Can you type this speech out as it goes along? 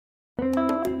It's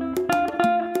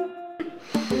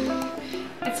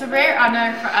a rare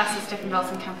honour for us as Stephan Welz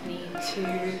Co to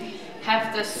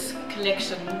have this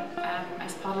collection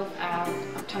as part of our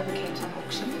October Cape Town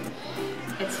auction.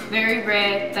 It's very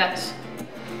rare that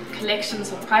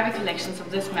collections or private collections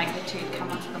of this magnitude come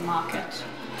onto the market.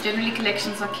 Generally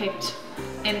collections are kept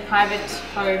in private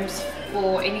homes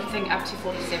for anything up to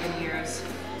 47 years.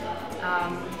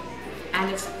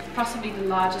 And it's possibly the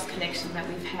largest collection that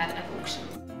we've had at auction.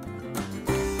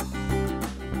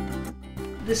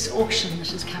 This auction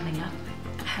that is coming up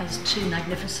has two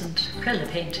magnificent Prella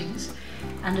paintings,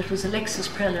 and it was Alexis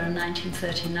Prella in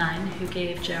 1939 who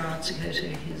gave Gerard Sekoto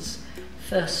his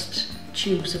first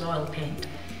tubes of oil paint.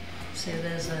 So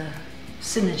there's a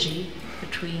synergy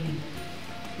between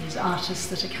these artists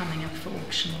that are coming up for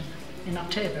auction in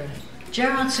October.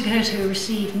 Gerard Sekoto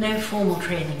received no formal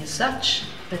training as such,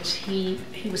 but he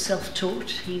was self-taught.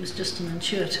 He was just an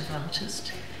intuitive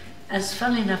artist, as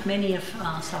funnily enough many of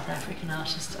our South African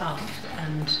artists are.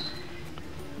 And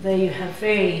there you have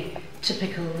very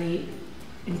typically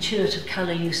intuitive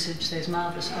colour usage, those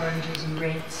marvellous oranges and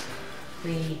reds,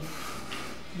 the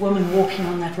woman walking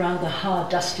on that rather hard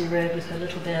dusty road with her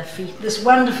little bare feet, this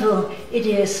wonderful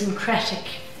idiosyncratic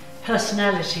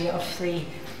personality of the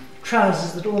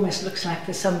trousers that almost looks like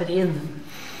there's somebody in them,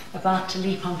 about to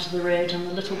leap onto the road and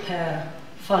the little pair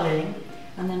following,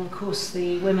 and then of course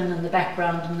the women in the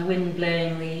background and the wind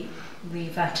blowing the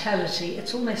vitality.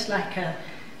 It's almost like a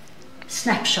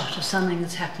snapshot of something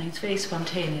that's happening. It's very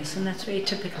spontaneous, and that's very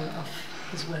typical of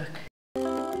his work.